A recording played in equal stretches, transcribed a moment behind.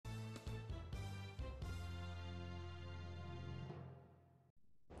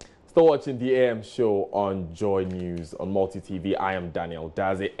Still watching the AM show on Joy News on Multi TV. I am Daniel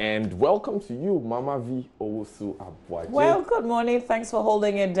Daze, and welcome to you, Mama V Owusu Abwaje. Well, good morning. Thanks for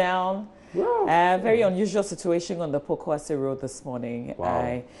holding it down. Wow. Very unusual situation on the Pokwase Road this morning.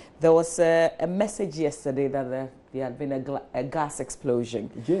 Wow. There was a message yesterday that there had been a gas explosion.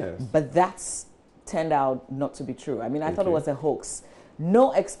 Yes. But that's turned out not to be true. I mean, I thought it was a hoax.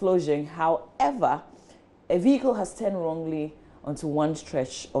 No explosion. However, a vehicle has turned wrongly onto one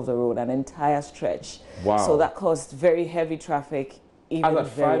stretch of the road, an entire stretch. Wow. So that caused very heavy traffic. Even As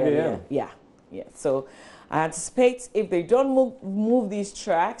at 5 a.m.? Yeah. So I anticipate if they don't move these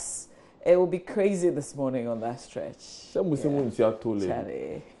tracks, it will be crazy this morning on that stretch. You won't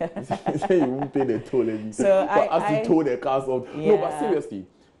pay the toll. So I told the cars off. Yeah. No, but seriously,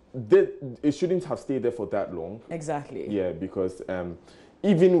 it shouldn't have stayed there for that long. Exactly. Yeah, because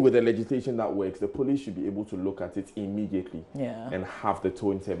even with the legislation that works, the police should be able to look at it immediately and have the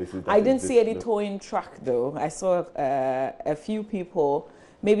towing services. I didn't see any towing truck though. I saw a few people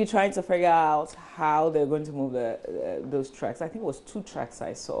maybe trying to figure out how they're going to move those tracks. I think it was 2 tracks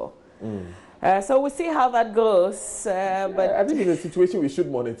I saw. So we'll see how that goes. But I think it's a situation we should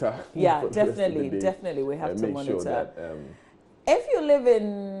monitor. Yeah, definitely we have to monitor. Sure that, if you live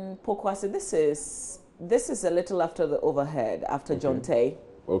in Pokwase, this is a little after the overhead, after John Tay.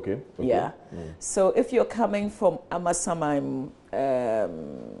 Okay. Yeah. So if you're coming from Amasamam,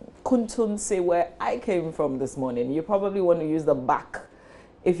 Kuntunse, where I came from this morning, you probably want to use the back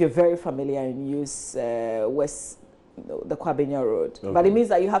if you're very familiar and use the Kwabenya Road. Okay. But it means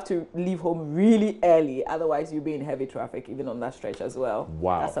that you have to leave home really early, otherwise you'll be in heavy traffic even on that stretch as well.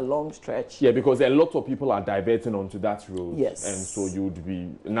 Wow. That's a long stretch. Yeah, because a lot of people are diverting onto that road. Yes. And so you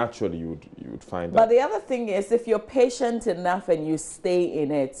would find that. But the other thing is, if you're patient enough and you stay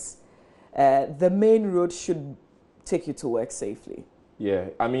in it, the main road should take you to work safely. Yeah,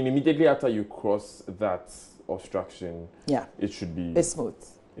 I mean, immediately after you cross that obstruction, it should be... It's smooth.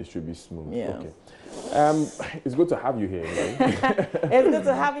 It should be smooth. Yeah. Okay. It's good to have you here. Right? It's good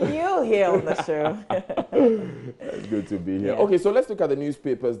to have you here on the show. It's good to be here. Yeah. Okay, so let's look at the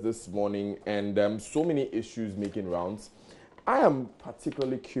newspapers this morning, and so many issues making rounds. I am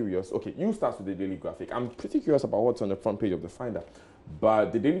particularly curious. Okay, you start with the Daily Graphic. I'm pretty curious about what's on the front page of the Finder,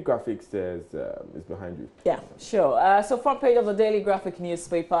 but the Daily Graphic says it's behind you. Yeah, sure. So front page of the Daily Graphic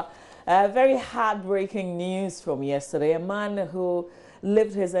newspaper, very heartbreaking news from yesterday. A man who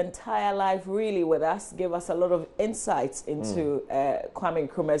lived his entire life really with us, gave us a lot of insights into Kwame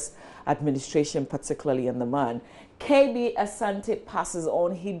Nkrumah's administration, particularly in the man. KB Asante passes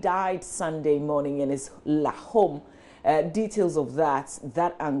on. He died Sunday morning in his home. Details of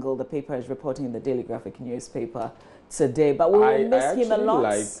that angle, the paper is reporting in the Daily Graphic newspaper today. But we will miss him a lot.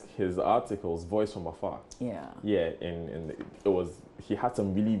 I like his articles, Voice from Afar. Yeah. Yeah, and he had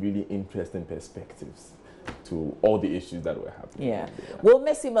some really, really interesting perspectives to all the issues that were happening. Yeah. We'll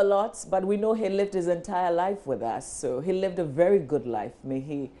miss him a lot, but we know he lived his entire life with us. So he lived a very good life.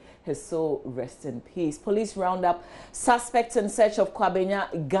 May his soul rest in peace. Police round up suspects in search of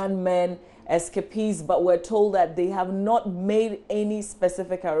Kwabenya gunmen, escapees, but we're told that they have not made any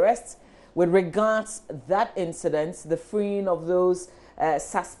specific arrests with regards to that incident, the freeing of those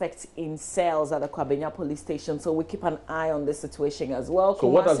suspects in cells at the Kwabenya police station. So we keep an eye on this situation as well. So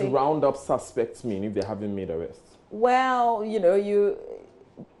what does round up suspects mean if they haven't made arrests? Well,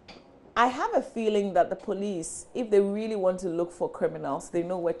 I have a feeling that the police, if they really want to look for criminals, they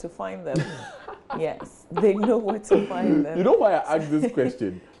know where to find them. Yes, they know where to find them. You know why I ask this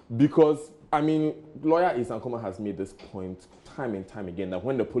question? Because, I mean, lawyer Isankoma has made this point time and time again that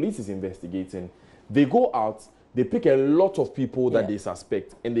when the police is investigating, they go out, they pick a lot of people that they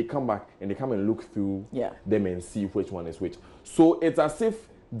suspect, and they come back and they come and look through them and see which one is which. So it's as if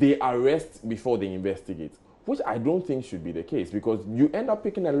they arrest before they investigate, which I don't think should be the case, because you end up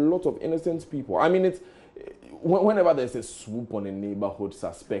picking a lot of innocent people. I mean, it's whenever there's a swoop on a neighborhood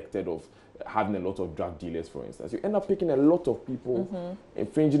suspected of having a lot of drug dealers, for instance, you end up picking a lot of people,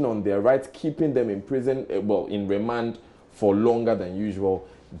 infringing on their rights, keeping them in prison, in remand for longer than usual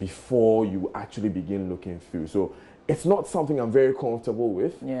before you actually begin looking through. So it's not something I'm very comfortable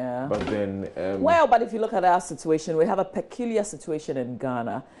with. Yeah. But then... well, but if you look at our situation, we have a peculiar situation in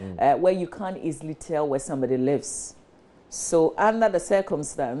Ghana where you can't easily tell where somebody lives. So under the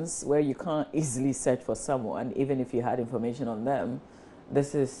circumstance where you can't easily search for someone, even if you had information on them,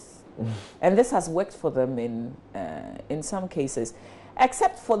 this is... and this has worked for them in some cases.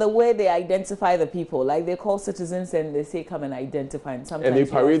 Except for the way they identify the people. Like they call citizens and they say, come and identify. And sometimes they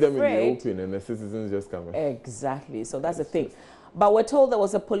parade them in the open and the citizens just come in. Exactly. So that's the thing. But we're told there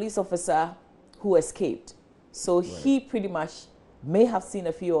was a police officer who escaped. So he pretty much may have seen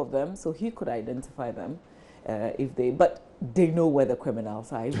a few of them, so he could identify them but they know where the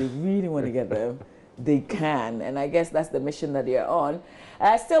criminals are. If they really want to get them, they can. And I guess that's the mission that they're on.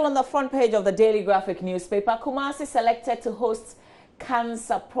 Still on the front page of the Daily Graphic newspaper, Kumasi selected to host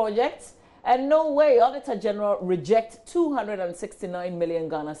cancer project. And no way, Auditor General reject 269 million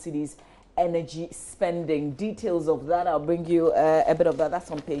Ghana cedis energy spending. Details of that, I'll bring you a bit of that. That's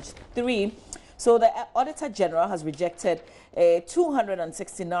on page 3. So the Auditor General has rejected a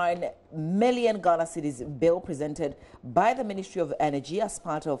 269 million Ghana cedis bill presented by the Ministry of Energy as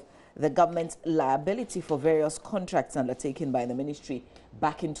part of the government's liability for various contracts undertaken by the ministry.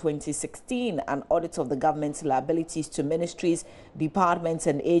 Back in 2016, an audit of the government's liabilities to ministries, departments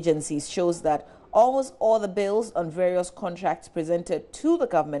and agencies shows that almost all the bills on various contracts presented to the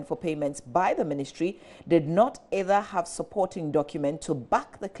government for payments by the ministry did not either have supporting document to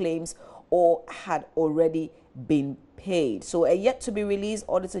back the claims or had already been paid. So a yet to be released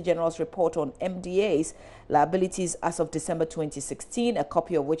Auditor General's report on MDA's liabilities as of December 2016, a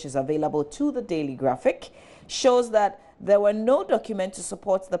copy of which is available to the Daily Graphic, shows that there were no documents to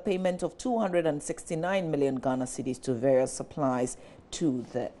support the payment of 269 million Ghana cedis to various supplies to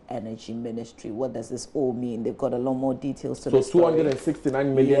the Energy Ministry. What does this all mean? They've got a lot more details to the story.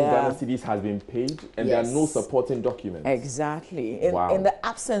 269 million Ghana cedis has been paid, and there are no supporting documents. Exactly. In the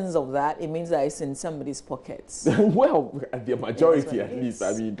absence of that, it means that it's in somebody's pockets. Well, the majority at least.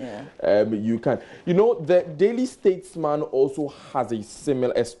 I mean, you can. You know, the Daily Statesman also has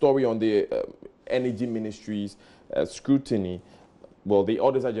a story on the Energy Ministry's scrutiny. Well, the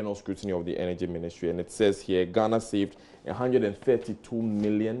Auditor General scrutiny of the Energy Ministry, and it says here Ghana saved 132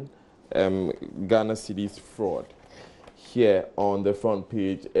 million Ghana cedis fraud. Here on the front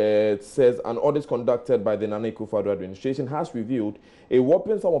page, it says an audit conducted by the Nana Akufo-Addo administration has revealed a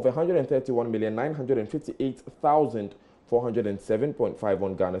whopping sum of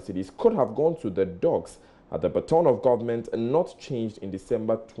 131,958,407.51 Ghana cedis could have gone to the dogs at the baton of government and not changed in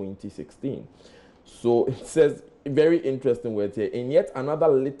December 2016. So it says, very interesting words here. In yet another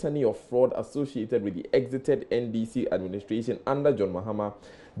litany of fraud associated with the exited NDC administration under John Mahama,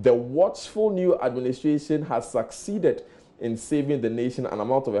 the watchful new administration has succeeded in saving the nation an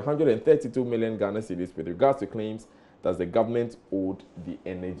amount of 132 million Ghana cedis with regards to claims that the government owed the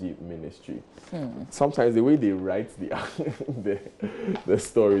Energy Ministry. Sometimes the way they write the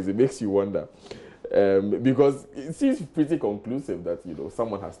stories, it makes you wonder. Because it seems pretty conclusive that, you know,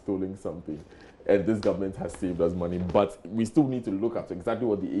 someone has stolen something and this government has saved us money, but we still need to look at exactly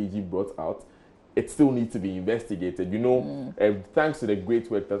what the AG brought out. It still needs to be investigated. You know, thanks to the great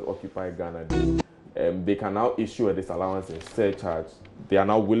work that Occupy Ghana did, they can now issue a disallowance and surcharge. They are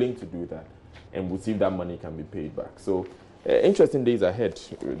now willing to do that, and we'll see if that money can be paid back. So, interesting days ahead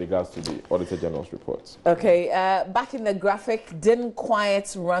with regards to the Auditor General's reports. Okay, back in the graphic, didn't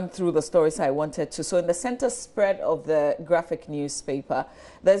quite run through the stories I wanted to. So in the center spread of the graphic newspaper,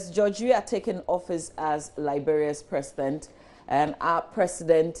 there's George Weah taking office as Liberia's president, and our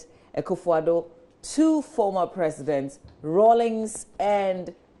president, Akufo-Addo, 2 former presidents, Rawlings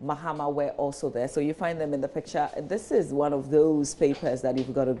and Mahama, were also there. So you find them in the picture. This is one of those papers that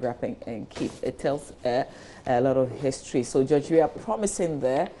you've got to grab and keep. It tells a lot of history. So George, we are promising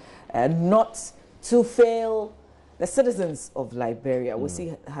there not to fail the citizens of Liberia. We'll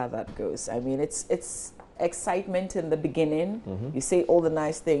see how that goes. I mean, it's excitement in the beginning. You say all the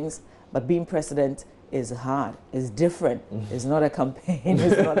nice things, but being president is hard, is different. It's not a campaign,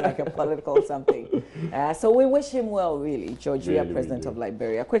 it's not like a political something. So we wish him well, really, George Weah, president of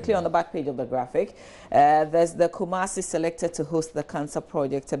Liberia. Quickly on the back page of the graphic, there's the Kumasi selected to host the cancer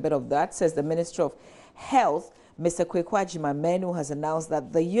project. A bit of that says the Minister of Health, Mr. Kwekwajima Menu, has announced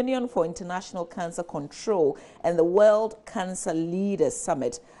that the Union for International Cancer Control and the World Cancer Leaders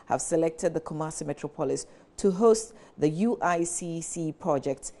Summit have selected the Kumasi Metropolis to host the UICC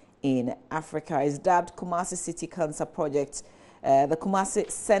project in Africa. It's dubbed Kumasi City Cancer Project. The Kumasi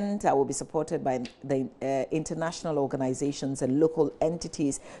Center will be supported by the international organizations and local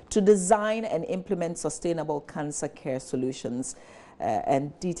entities to design and implement sustainable cancer care solutions.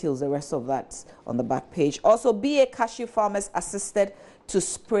 And details, the rest of that on the back page. Also, BA cashew farmers assisted to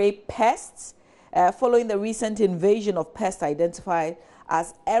spray pests following the recent invasion of pests identified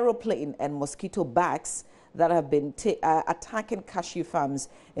as aeroplane and mosquito bats that have been attacking cashew farms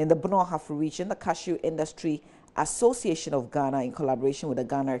in the Bono-Ahafo region. The Cashew Industry Association of Ghana, in collaboration with the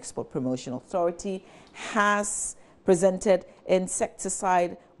Ghana Export Promotion Authority, has presented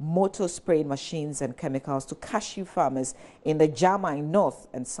insecticide motor spraying machines and chemicals to cashew farmers in the Jamai North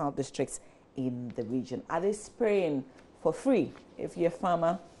and South districts in the region. Are they spraying for free? If you're a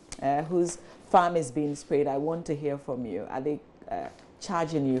farmer whose farm is being sprayed, I want to hear from you. Are they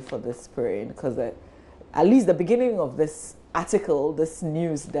charging you for this spraying? Because at least the beginning of this article, this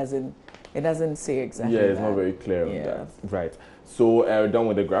news doesn't say exactly. Yeah, it's not very clear on that. Right. So, done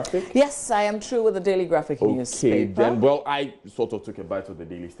with the graphic? Yes, I am through with the Daily Graphic newspaper. Okay, then, well, I sort of took a bite of the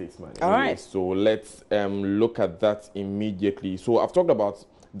Daily Statesman. All right. So, let's look at that immediately. So, I've talked about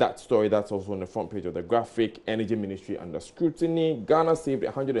that story. That's also on the front page of the graphic. Energy Ministry under scrutiny. Ghana saved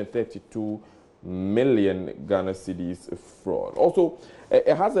 132 million Ghana cedis fraud. Also,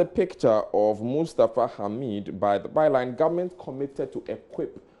 it has a picture of Mustafa Hamid by the byline, government committed to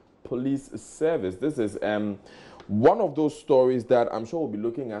equip police service. This is one of those stories that I'm sure we'll be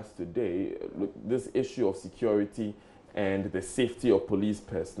looking at today. Look, this issue of security and the safety of police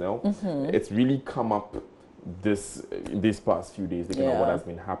personnel. It's really come up these past few days, looking at what has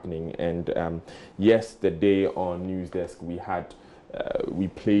been happening. And yesterday on News Desk, we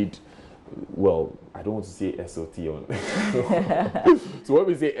played, well, I don't want to say SOT on. So when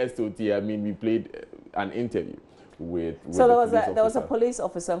we say SOT, I mean we played an interview with so there was a police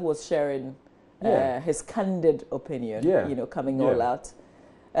officer who was sharing his candid opinion, coming all out.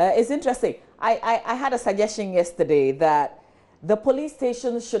 It's interesting. I had a suggestion yesterday that the police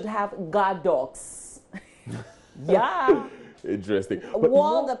stations should have guard dogs. Interesting.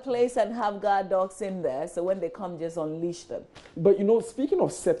 Wall the place and have guard dogs in there, so when they come, just unleash them. But speaking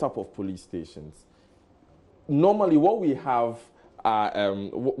of setup of police stations, normally what we have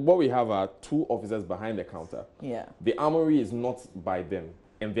are two officers behind the counter. Yeah. The armory is not by them,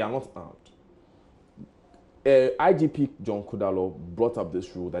 and they are not armed. IGP John Kudalo brought up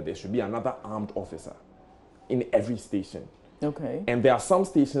this rule that there should be another armed officer in every station. Okay. And there are some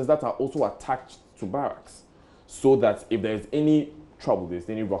stations that are also attached to barracks, so that if there's any trouble, there's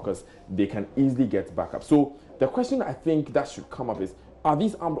any ruckus, they can easily get backup. So the question I think that should come up is, are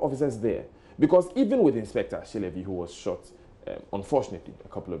these armed officers there? Because even with Inspector Shilevi, who was shot, unfortunately, a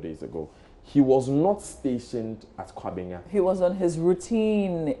couple of days ago, he was not stationed at Kwabenya. He was on his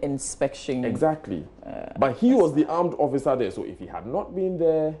routine inspection. Exactly. But he was the armed officer there. So if he had not been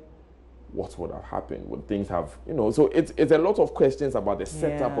there, what would have happened? Would things have, so it's a lot of questions about the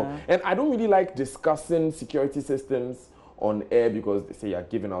setup. And I don't really like discussing security systems on air because they say you're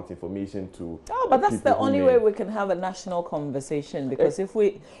giving out information to but that's the only way we can have a national conversation, because if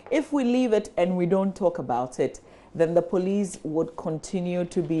we leave it and we don't talk about it, then the police would continue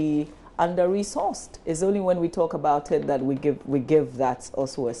to be under-resourced. It's only when we talk about it that we give that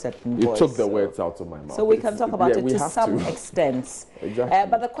also a certain voice. You took the words out of my mouth. So we can talk about it to some extent.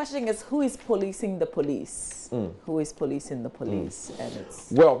 Exactly. But the question is, who is policing the police? Who is policing the police? And it's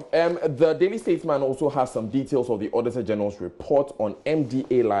the Daily Statesman also has some details of the Auditor General's report on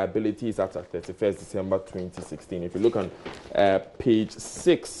MDA liabilities at 31st December 2016. If you look on page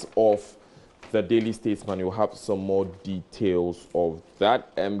 6 of the Daily Statesman, you'll have some more details of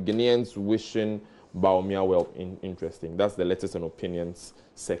that. Ghanaians wishing Bawumia well. Interesting. That's the letters and opinions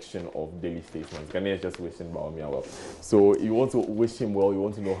section of Daily Statesman. Ghanaians just wishing Bawumia well. So you want to wish him well, you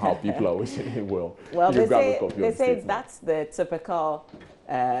want to know how people are wishing him well. Well, they say that's the typical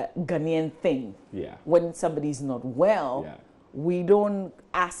Ghanaian thing. Yeah. When somebody's not well, we don't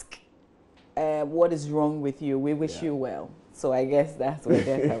ask what is wrong with you. We wish you well. So I guess that's where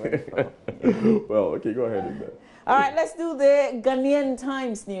they're coming from. Well, okay, go ahead with that. All right, let's do the Ghanaian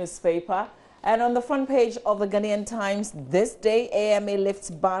Times newspaper. And on the front page of the Ghanaian Times, this day, AMA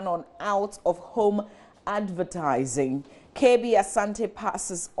lifts ban on out-of-home advertising. KB Asante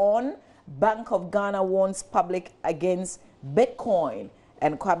passes on. Bank of Ghana warns public against Bitcoin.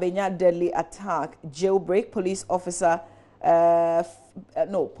 And Kwabenya deadly attack. Jailbreak police officer.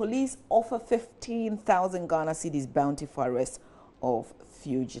 Police offer 15,000 Ghana cedis bounty for arrest of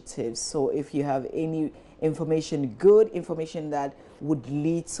fugitives. So if you have any information, good information that would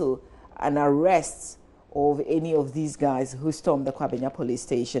lead to an arrest of any of these guys who stormed the Kwabenya police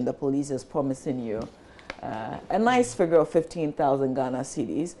station, the police is promising you a nice figure of 15,000 Ghana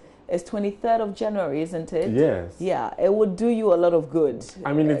cedis. It's 23rd of January, isn't it? Yes. Yeah, it would do you a lot of good.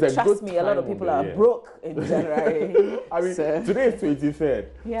 I mean, it's a trust good me, a lot of people are broke in January. I mean, today is 23rd.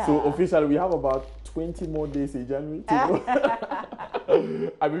 Yeah. So officially, we have about 20 more days in January.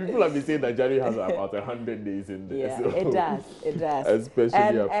 I mean, people have been saying that January has about 100 days in there. Yeah, so. It does. It does. Especially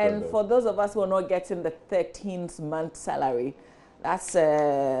and for those of us who are not getting the 13th month salary, that's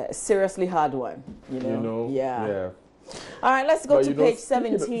a seriously hard one. Yeah. All right, let's go to page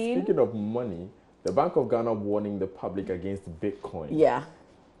 17. Speaking of money, the Bank of Ghana warning the public against Bitcoin. Yeah.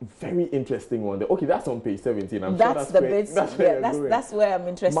 very interesting one. Okay, that's on page 17. I'm that's sure the where, bits. that's where That's where I'm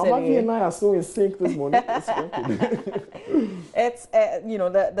interested. Mama V in. and I are so in sync this morning. It's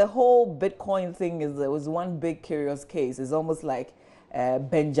the whole Bitcoin thing was one big curious case. It's almost like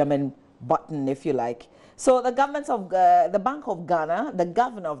Benjamin Button, if you like. So the government of the Bank of Ghana, the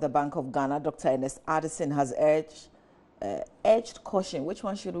governor of the Bank of Ghana, Dr. Ernest Addison, has urged caution. Which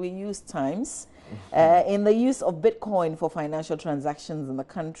one should we use? Times in the use of Bitcoin for financial transactions in the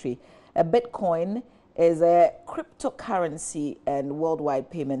country. Bitcoin is a cryptocurrency and worldwide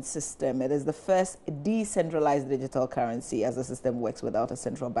payment system. It is the first decentralized digital currency as the system works without a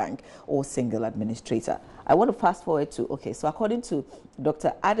central bank or single administrator. I want to fast forward to, so according to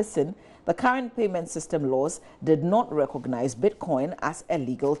Dr. Addison, the current payment system laws did not recognize Bitcoin as a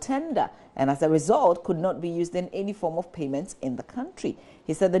legal tender and as a result could not be used in any form of payments in the country.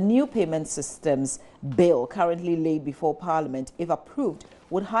 He said the new payment systems bill currently laid before Parliament, if approved,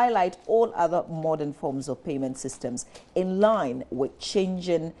 would highlight all other modern forms of payment systems in line with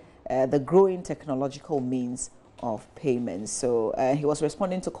changing the growing technological means of payments. So he was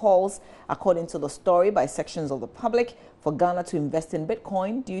responding to calls, according to the story, by sections of the public for Ghana to invest in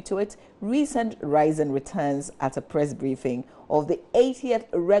Bitcoin due to its recent rise in returns at a press briefing of the 80th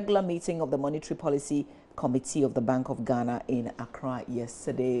regular meeting of the Monetary Policy Committee of the Bank of Ghana in Accra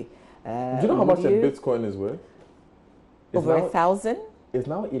yesterday. Do you know how much a Bitcoin is worth? Over 1,000? It's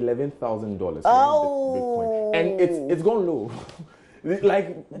now $11,000. Oh, Bitcoin. And it's gone low.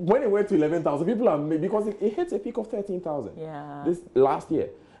 Like when it went to 11,000, people are because it hit a peak of 13,000. Yeah. This last year,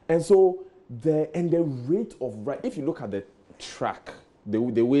 and so the rate of if you look at the track, the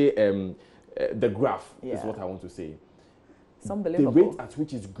way the graph is what I want to say. It's unbelievable. The rate at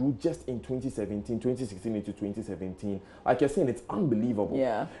which it grew just in 2016 into 2017, like you're saying, it's unbelievable.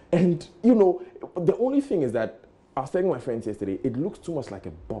 Yeah. And the only thing is that I was telling my friends yesterday, it looks too much like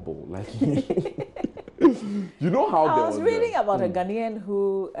a bubble. Like, you know how I was reading about a Ghanaian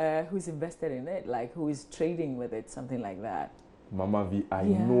who's invested in it, like who is trading with it, something like that. Mama V, I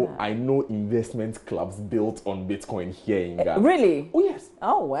know investment clubs built on Bitcoin here in Ghana. Really? Oh yes.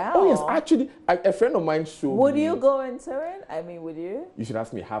 Oh wow. Oh yes. Actually, a friend of mine showed Would me. you go into it? I mean, would you? You should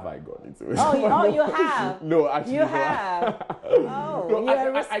ask me, have I gone into it? Oh, you have. No, actually, you have. Oh, no, you're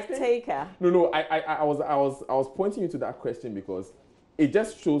a risk taker. No. I was pointing you to that question because it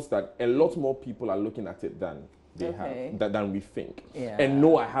just shows that a lot more people are looking at it than they have than we think. Yeah. And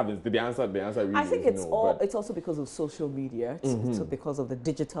no, I haven't. The answer really I think is no. It's also because of social media. It's because of the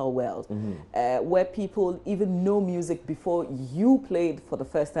digital world, where people even know music before you play it for the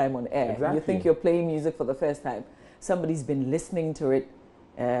first time on air. Exactly. You think you're playing music for the first time. Somebody's been listening to it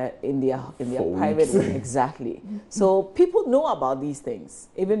in their private way. Exactly. So people know about these things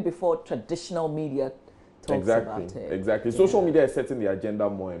even before traditional media talks about it. Exactly. Social media is setting the agenda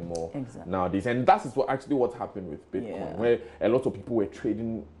more and more nowadays, and that is what happened with Bitcoin, where a lot of people were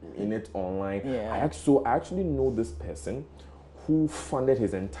trading in it online. I actually know this person who funded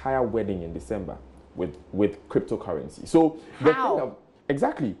his entire wedding in December with cryptocurrency. So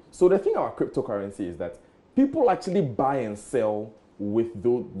So the thing about cryptocurrency is that people actually buy and sell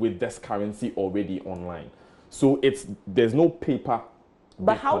with this currency already online. So there's no paper.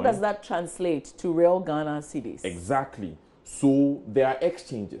 But Bitcoin. How does that translate to real Ghana cedis? Exactly. So there are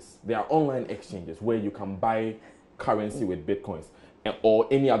exchanges. There are online exchanges where you can buy currency with Bitcoins or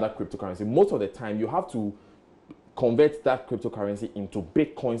any other cryptocurrency. Most of the time, you have to convert that cryptocurrency into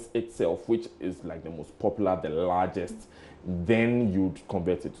Bitcoins itself, which is like the most popular, the largest. Then you'd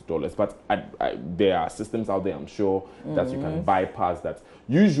convert it to dollars. But there are systems out there, I'm sure, that you can bypass that.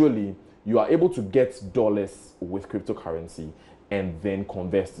 Usually, you are able to get dollars with cryptocurrency and then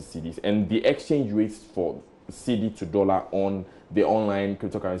convert to cedis. And the exchange rates for CD to dollar on the online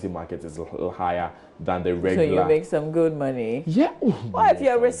cryptocurrency market is a little higher than the regular. So you make some good money. Yeah. Well, if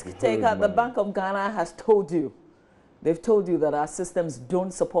you're a risk taker, the Bank of Ghana has told you. They've told you that our systems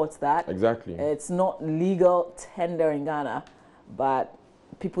don't support that. Exactly. It's not legal tender in Ghana, but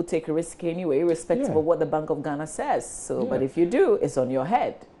people take a risk anyway, irrespective of what the Bank of Ghana says. So, but if you do, it's on your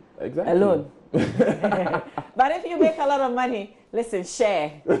head. Exactly. Alone. But if you make a lot of money, listen,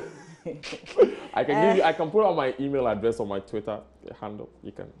 share. I can put out my email address on my Twitter handle.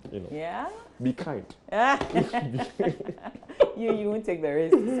 You can, be kind. You won't take the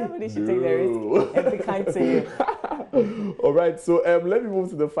risk. Somebody should take the risk and be kind to you. All right, so let me move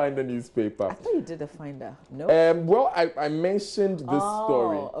to the Finder newspaper. I thought you did the Finder. No. Well, I mentioned this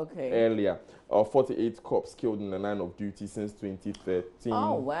story earlier. 48 cops killed in the line of duty since 2013.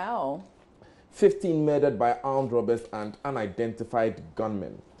 Oh wow. 15 murdered by armed robbers and unidentified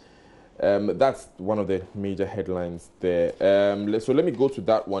gunmen. That's one of the major headlines there. So let me go to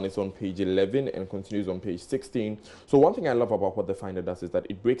that one. It's on page 11 and continues on page 16. So one thing I love about what the Finder does is that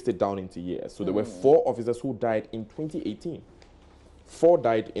it breaks it down into years. So there were 4 officers who died in 2018. 4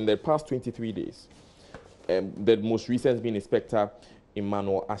 died in the past 23 days. The most recent being Inspector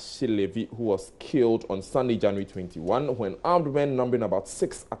Emmanuel Ashilevi, who was killed on Sunday, January 21, when armed men numbering about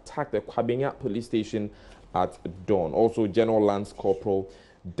 6 attacked the Kwabenya police station at dawn. Also, General Lance Corporal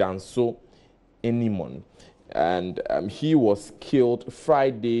Danso Enimon, and he was killed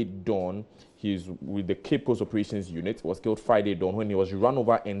Friday dawn. He's with the Cape Coast Operations Unit. Was killed Friday dawn when he was run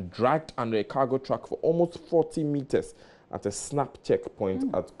over and dragged under a cargo truck for almost 40 meters at a snap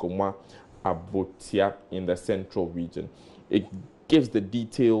checkpoint at Goma Abotia in the central region. It gives the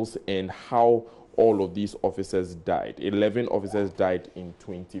details and how all of these officers died. 11 officers died in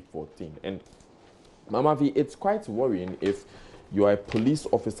 2014. And Mama V, it's quite worrying if you are a police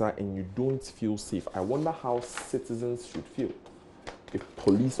officer and you don't feel safe. I wonder how citizens should feel if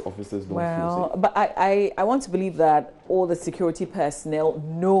police officers don't feel safe. But I want to believe that all the security personnel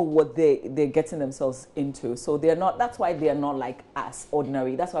know what they're getting themselves into. So they're not, that's why they're not like us,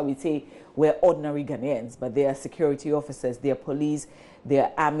 ordinary. That's why we say we're ordinary Ghanaians, but they are security officers, they are police, they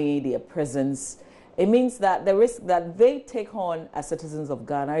are army, they are prisons. It means that the risk that they take on as citizens of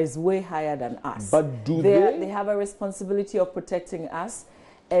Ghana is way higher than us. But do they have a responsibility of protecting us,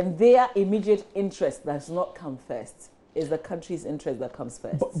 and their immediate interest does not come first. It's the country's interest that comes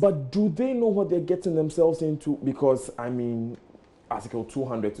first. But do they know what they're getting themselves into? Because, I mean, Article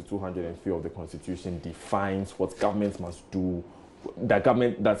 200 to 203 of the Constitution defines what governments must do. That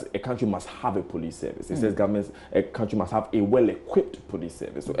a country must have a police service. It says a country must have a well-equipped police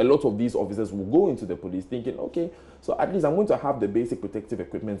service. So a lot of these officers will go into the police thinking, okay, so at least I'm going to have the basic protective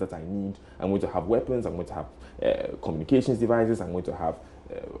equipment that I need. I'm going to have weapons. I'm going to have communications devices. I'm going to have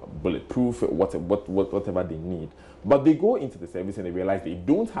bulletproof, whatever they need. But they go into the service and they realize they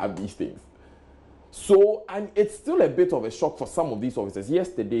don't have these things. So, and it's still a bit of a shock for some of these officers.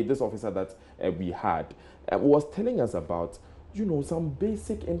 Yesterday, this officer that we had was telling us about, you know, some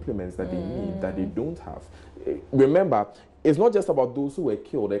basic implements that they need that they don't have. Remember, it's not just about those who were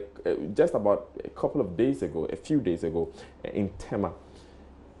killed. Just about a few days ago, in Tema,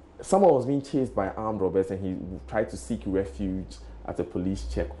 someone was being chased by armed robbers and he tried to seek refuge at a police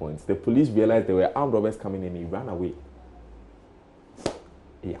checkpoint. The police realized there were armed robbers coming and he ran away.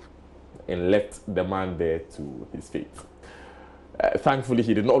 Yeah, and left the man there to his fate. Thankfully,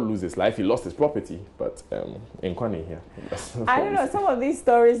 he did not lose his life. He lost his property, but in Kwani here. I don't know. Some of these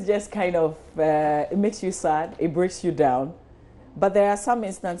stories just kind of, it makes you sad. It breaks you down. But there are some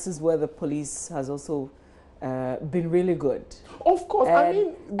instances where the police has also been really good. Of course. I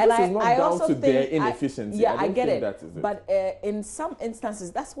mean, this is not down to their inefficiency. I get it. But in some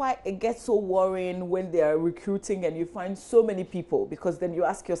instances, that's why it gets so worrying when they are recruiting and you find so many people. Because then you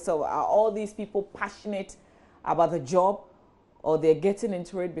ask yourself, are all these people passionate about the job? Or they're getting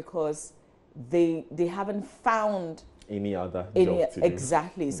into it because they haven't found any other job to do.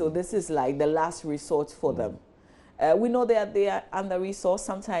 Exactly. So this is like the last resort for them. We know that they are under-resourced.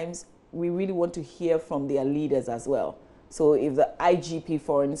 Sometimes we really want to hear from their leaders as well. So if the IGP,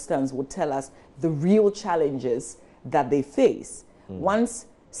 for instance, would tell us the real challenges that they face, once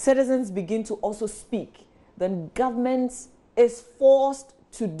citizens begin to also speak, then government is forced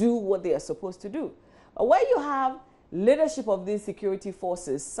to do what they are supposed to do. Where you have leadership of these security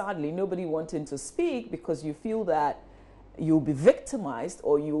forces, sadly, nobody wanting to speak because you feel that you'll be victimized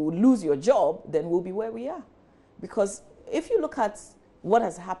or you will lose your job, then we'll be where we are. Because if you look at what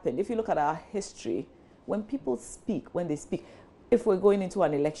has happened, if you look at our history, when people speak, when they speak, if we're going into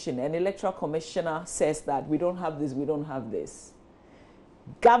an election, an electoral commissioner says that we don't have this, we don't have this,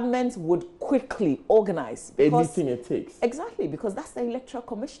 government would quickly organize. Anything it takes. Exactly, because that's the electoral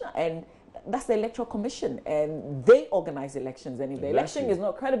commissioner and that's the electoral commission and they organize elections. And if the election is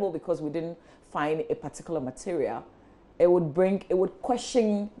not credible because we didn't find a particular material, it would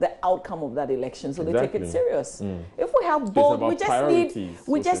question the outcome of that election. So they take it serious. If we have bold,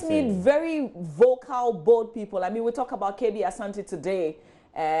 we just need very vocal, bold people. I mean, we talk about KB Asante today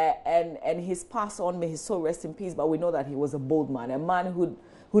and his pass on, may his soul rest in peace, but we know that he was a bold man, a man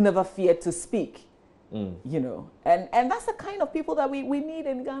who never feared to speak. You know, and that's the kind of people that we need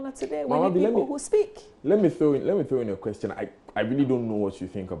in Ghana today. We need people who speak. Let me throw in a question. I really don't know what you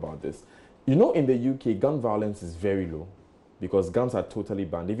think about this. You know, in the UK, gun violence is very low because guns are totally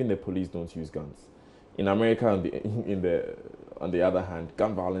banned. Even the police don't use guns. In America, on the other hand,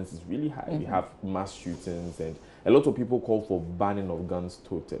 gun violence is really high. We have mass shootings, and a lot of people call for banning of guns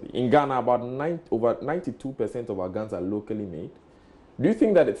totally. In Ghana, about over 92% of our guns are locally made. Do you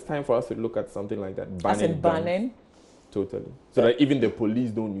think that it's time for us to look at something like that? As in banning? Guns? Totally. So that even the police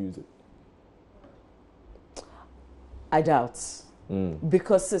don't use it? I doubt.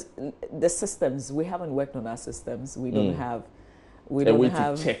 Because the systems, we haven't worked on our systems. We don't have... We don't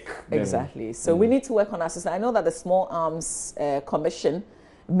have to check them. Exactly. So we need to work on our system. I know that the Small Arms Commission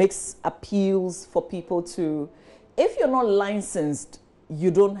makes appeals for people to... If you're not licensed,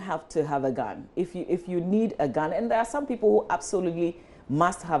 you don't have to have a gun. If you need a gun, and there are some people who absolutely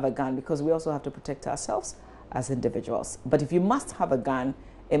must have a gun because we also have to protect ourselves as individuals. But if you must have a gun,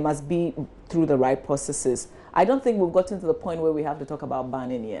 it must be through the right processes. I don't think we've gotten to the point where we have to talk about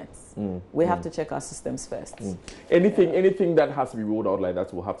banning yet. We have to check our systems first. Anything that has to be rolled out like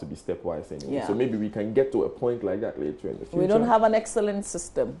that will have to be stepwise anyway. Yeah. So maybe we can get to a point like that later in the future. We don't have an excellent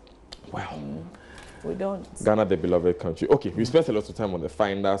system. Wow. We don't. Ghana, the beloved country. Okay, we spent a lot of time on the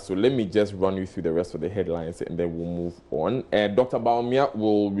finder, so let me just run you through the rest of the headlines and then we'll move on. Dr. Baumia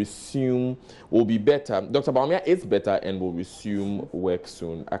will be better. Dr. Baumia is better and will resume work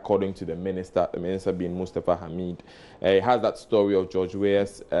soon, according to the minister being Mustafa Hamid. It has that story of George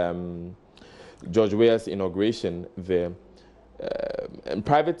Weah's inauguration there.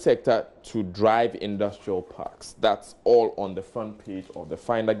 Private sector to drive industrial parks. That's all on the front page of the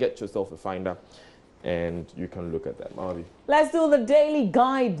finder. Get yourself a finder and you can look at that. Marvi. Let's do the Daily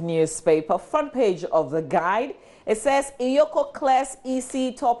Guide newspaper. Front page of the Guide. It says, Iyoko clears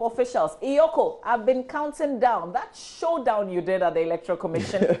EC top officials. Iyoko, I've been counting down. That showdown you did at the Electoral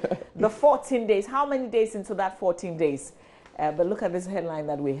Commission, the 14 days. How many days into that 14 days? But look at this headline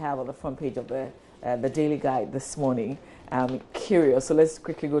that we have on the front page of the Daily Guide this morning. I'm curious. So let's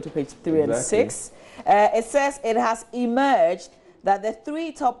quickly go to page 3 and 6. It says it has emerged that the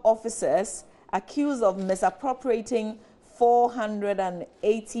 3 top officers accused of misappropriating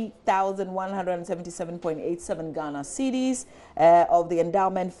 480,177.87 Ghana cedis of the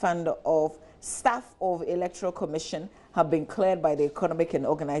endowment fund of staff of Electoral Commission have been cleared by the Economic and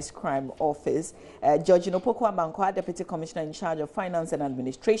Organized Crime Office. Judge Nopokwa Bankwa, Deputy Commissioner in charge of Finance and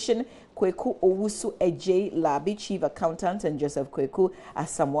Administration, Kweku Owusu Ej Labi, Chief Accountant, and Joseph Kweku,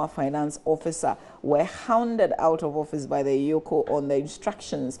 Asamoah Finance Officer, were hounded out of office by the Iyoko on the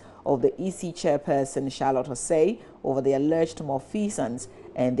instructions of the EC Chairperson, Charlotte Osei, over the alleged malfeasance,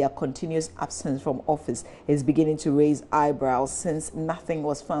 and their continuous absence from office is beginning to raise eyebrows since nothing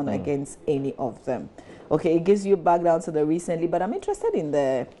was found against any of them. Okay, it gives you background to the recently, but I'm interested in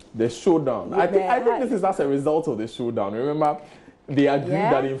the showdown. Yeah, I think this is as a result of the showdown. Remember, they agreed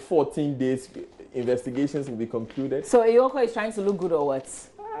that in 14 days investigations will be concluded. So Iyoko is trying to look good or what?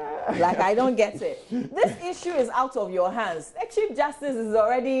 Like, I don't get it. This issue is out of your hands. The Chief Justice is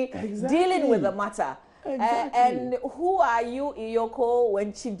already dealing with the matter. And who are you, Iyoko,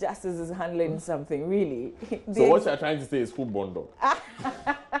 when Chief Justice is handling something, really? So what you're trying to say is who bondo?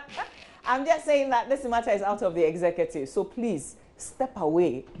 I'm just saying that this matter is out of the executive, so please step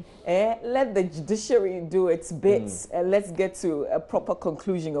away. Let the judiciary do its bits, and let's get to a proper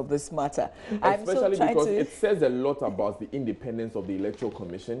conclusion of this matter. Especially because it says a lot about the independence of the Electoral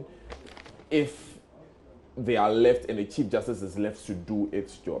Commission if they are left and the Chief Justice is left to do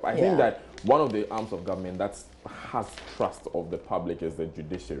its job. I think that one of the arms of government that has trust of the public is the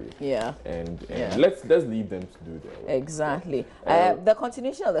judiciary. And let's leave them to do their work. Exactly. The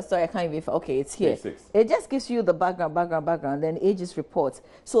continuation of the story, I can't even... Okay, it's here. It just gives you the background, then AG's report.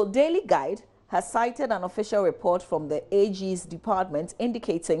 So Daily Guide has cited an official report from the AG's department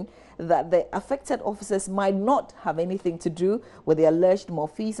indicating that the affected officers might not have anything to do with the alleged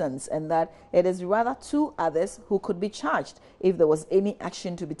malfeasance and that it is rather 2 others who could be charged if there was any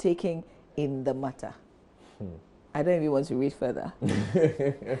action to be taken in the matter. I don't even want to read further.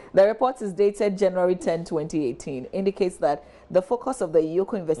 The report is dated January 10, 2018, indicates that the focus of the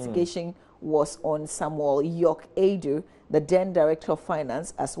Iyoko investigation was on Samuel York Adu, the then Director of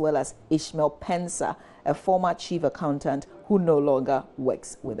Finance, as well as Ishmael Pensa, a former Chief Accountant who no longer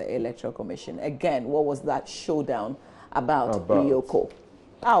works with the Electoral Commission. Again, what was that showdown about Iyoko?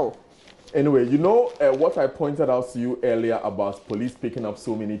 Ow. Anyway, you know what I pointed out to you earlier about police picking up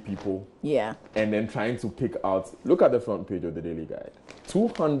so many people? Yeah. And then trying to pick out, look at the front page of the Daily Guide.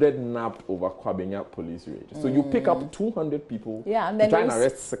 200 nabbed over Kwabenya police raid. So you pick up 200 people, and then try and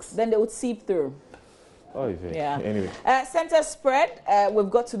arrest 6. Then they would seep through. Oh, yeah. Anyway. Center spread. We've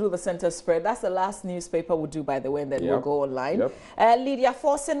got to do the center spread. That's the last newspaper we'll do, by the way, and then we'll go online. Lydia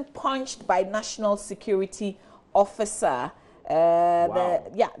Forson punched by National Security Officer. Wow.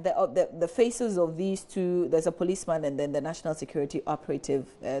 The faces of these two, there's a policeman and then the national security operative,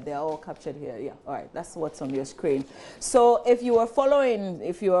 they're all captured here. Yeah, all right, that's what's on your screen. So if you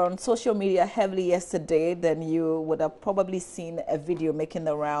were on social media heavily yesterday, then you would have probably seen a video making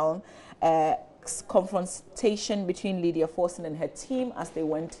the round, confrontation between Lydia Forson and her team as they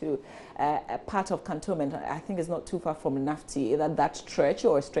went to a part of cantonment. I think it's not too far from Nafti, either that stretch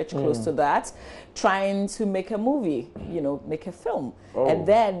or a stretch close to that, trying to make a movie, make a film. And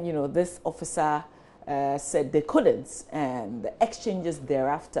then, this officer said they couldn't, and the exchanges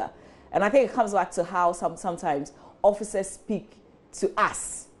thereafter. And I think it comes back to how sometimes officers speak to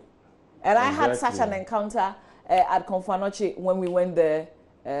us. And I had such an encounter at Konfanoche when we went there,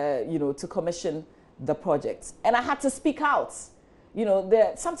 to commission the project, and I had to speak out.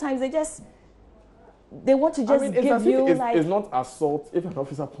 Sometimes they want to just give you it's not assault if an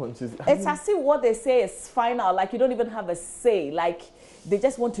officer punches. It's as if what they say is final, like you don't even have a say, like they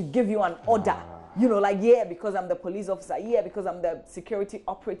just want to give you an order. Because I'm the police officer, because I'm the security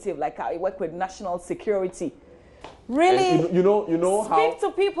operative, like I work with national security. Really? And you know how speak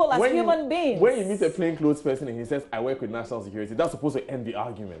to people as human beings. When you meet a plainclothes person and he says, "I work with national security," that's supposed to end the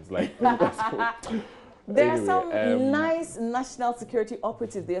arguments. Like, there are some nice national security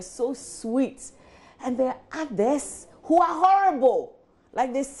operatives. They are so sweet, and there are others who are horrible.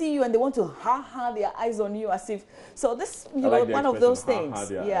 Like they see you and they want to their eyes on you as if. So this, one of those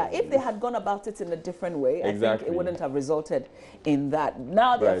things. Yeah, if they had gone about it in a different way, I think it wouldn't have resulted in that.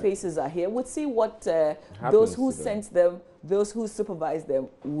 Now their faces are here. We'll see what those who sent them, those who supervised them,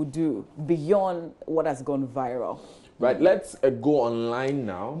 would do beyond what has gone viral. Right, let's go online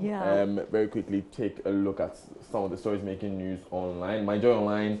now. Yeah. Very quickly take a look at some of the stories making news online. My Joy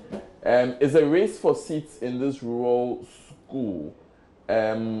Online is a race for seats in this rural school.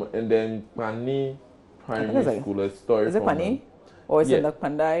 And then Pani Primary School, a story. Is it Pani? Or is it like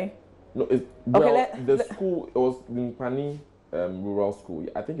Pandai? No, the school, it was in Pani Rural School.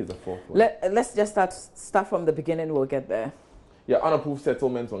 I think it's a fourth one. Let's just start from the beginning, we'll get there. Yeah, unapproved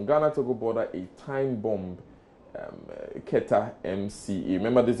settlement on Ghana-Togo border, a time bomb, Keta MCE.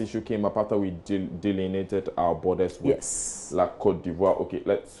 Remember this issue came up after we delineated our borders with La Côte d'Ivoire. Okay,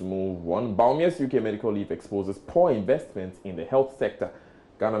 let's move on. Baumia's UK medical leave exposes poor investment in the health sector.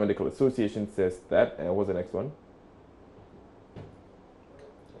 Ghana Medical Association says that. And what's the next one?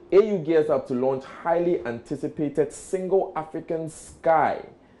 AU gears up to launch highly anticipated Single African Sky.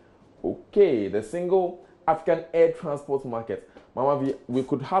 Okay, the Single African Air Transport Market. Mama, we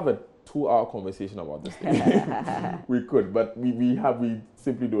could have a 2-hour conversation about this thing. We could, but we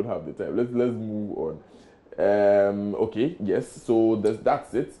simply don't have the time. Let's move on. Okay, yes. So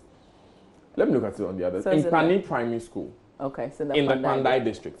that's it. Let me look at it on the other. So in Pani Primary School. Okay, so in the Pandai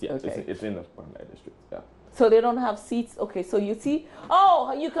district. Yeah, okay. It's in the Pandai district. Yeah. So they don't have seats. Okay, so you see.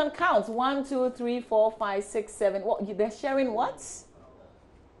 You can count 1, 2, 3, 4, 5, 6, 7. What they're sharing? What?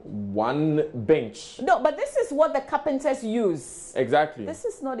 One bench. No, but this is what the carpenters use. Exactly. This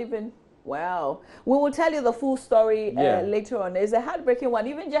is not even. Wow. We will tell you the full story later on. It's a heartbreaking one,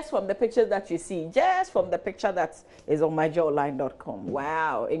 even just from the pictures that you see, just from the picture that is on myjoyonline.com.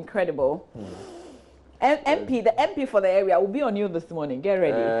 Wow, incredible. The MP for the area will be on you this morning. Get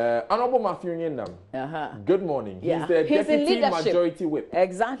ready. Honorable Matthew Nyendam. Good morning. He's the deputy majority whip.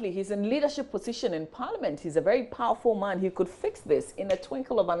 Exactly. He's in leadership position in Parliament. He's a very powerful man. He could fix this in a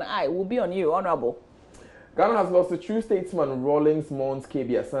twinkle of an eye. Will be on you, Honorable. Ghana has lost a true statesman, Rawlings Mons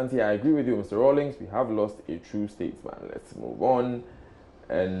KB Asante. I agree with you, Mr. Rawlings. We have lost a true statesman. Let's move on.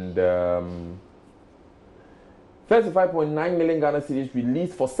 And 35.9 million Ghana cedis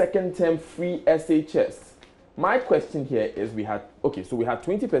released for second term free SHS. My question here is we had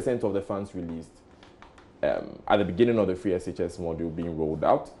 20% of the funds released at the beginning of the free SHS module being rolled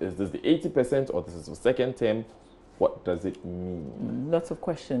out. Is this the 80% or this is the second term? What does it mean? Lots of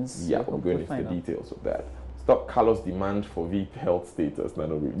questions. Yeah, we're going into the details of that. Stop Carlos' demand for VIP health status.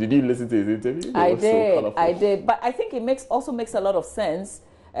 Did you listen to his interview? I did. But I think it also makes a lot of sense,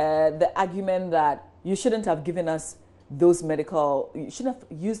 the argument that you shouldn't have given us you shouldn't have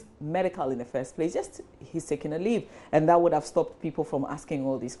used medical in the first place. Just he's taking a leave. And that would have stopped people from asking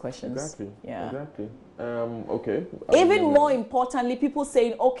all these questions. Exactly. Yeah. Exactly. Okay. Even more importantly, people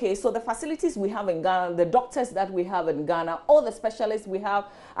saying, okay, so the facilities we have in Ghana, the doctors that we have in Ghana, all the specialists we have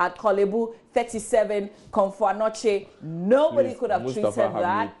at Kolebu, 37, Konfuanoche, nobody could have treated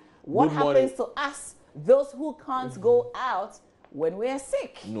that. What happens to us, those who can't go out when we are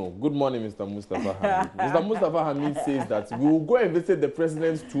sick? No. Good morning, Mr. Mustafa Hamid. Mr. Mustafa Hamid says that we will go and visit the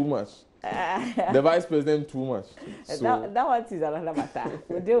president too much. The vice president too much. So, that one is another matter.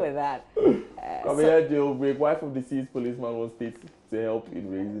 We'll deal with that. jailbreak. Wife of deceased policeman was state to help in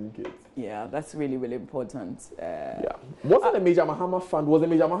raising kids. Yeah, that's really, really important. Yeah. Wasn't the Major Mahama Fund? Was the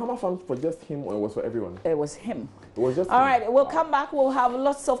Major Mahama Fund for just him, or it was for everyone? It was him. It was just all him. right, we'll come back. We'll have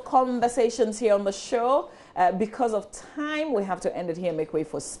lots of conversations here on the show. Because of time, we have to end it here. Make way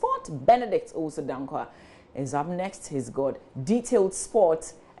for sport. Benedict Osudankwa is up next. He's got detailed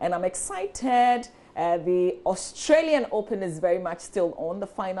sport, and I'm excited. The Australian Open is very much still on. The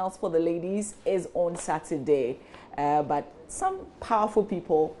finals for the ladies is on Saturday, but some powerful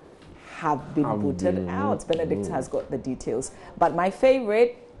people have been booted out. Benedict has got the details, but my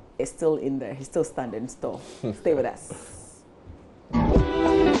favorite is still in there. He's still standing tall. Stay with us.